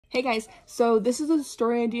Hey guys, so this is a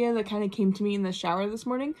story idea that kind of came to me in the shower this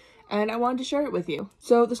morning, and I wanted to share it with you.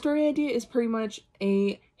 So the story idea is pretty much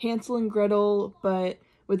a Hansel and Gretel, but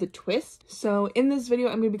with a twist. So in this video,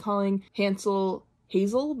 I'm going to be calling Hansel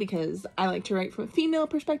Hazel because I like to write from a female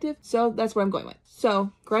perspective, so that's what I'm going with.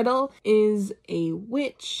 So Gretel is a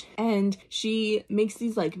witch, and she makes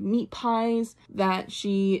these like meat pies that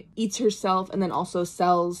she eats herself and then also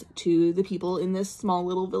sells to the people in this small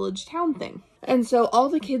little village town thing. And so all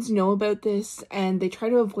the kids know about this, and they try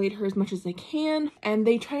to avoid her as much as they can, and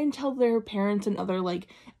they try and tell their parents and other like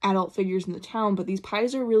adult figures in the town, but these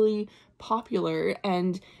pies are really popular,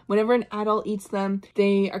 and whenever an adult eats them,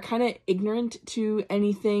 they are kind of ignorant to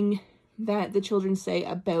anything that the children say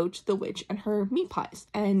about the witch and her meat pies.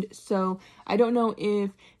 And so I don't know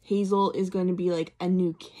if Hazel is going to be like a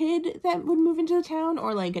new kid that would move into the town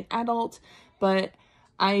or like an adult, but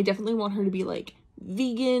I definitely want her to be like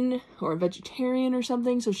vegan or vegetarian or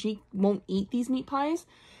something so she won't eat these meat pies.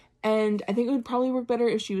 And I think it would probably work better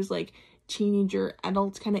if she was like teenager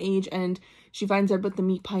adult kind of age, and she finds out about the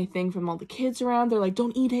meat pie thing from all the kids around. They're like,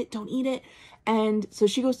 don't eat it, and so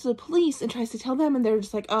she goes to the police and tries to tell them, and they're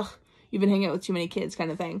just like, ugh, you've been hanging out with too many kids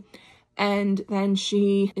kind of thing. And then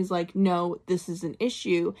she is like, no, this is an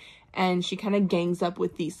issue, and she kind of gangs up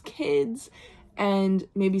with these kids and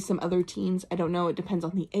maybe some other teens, I don't know, it depends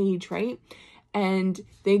on the age, right? And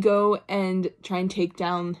they go and try and take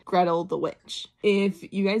down Gretel the witch.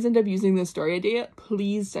 If you guys end up using this story idea,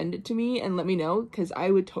 please send it to me and let me know, because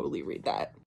I would totally read that.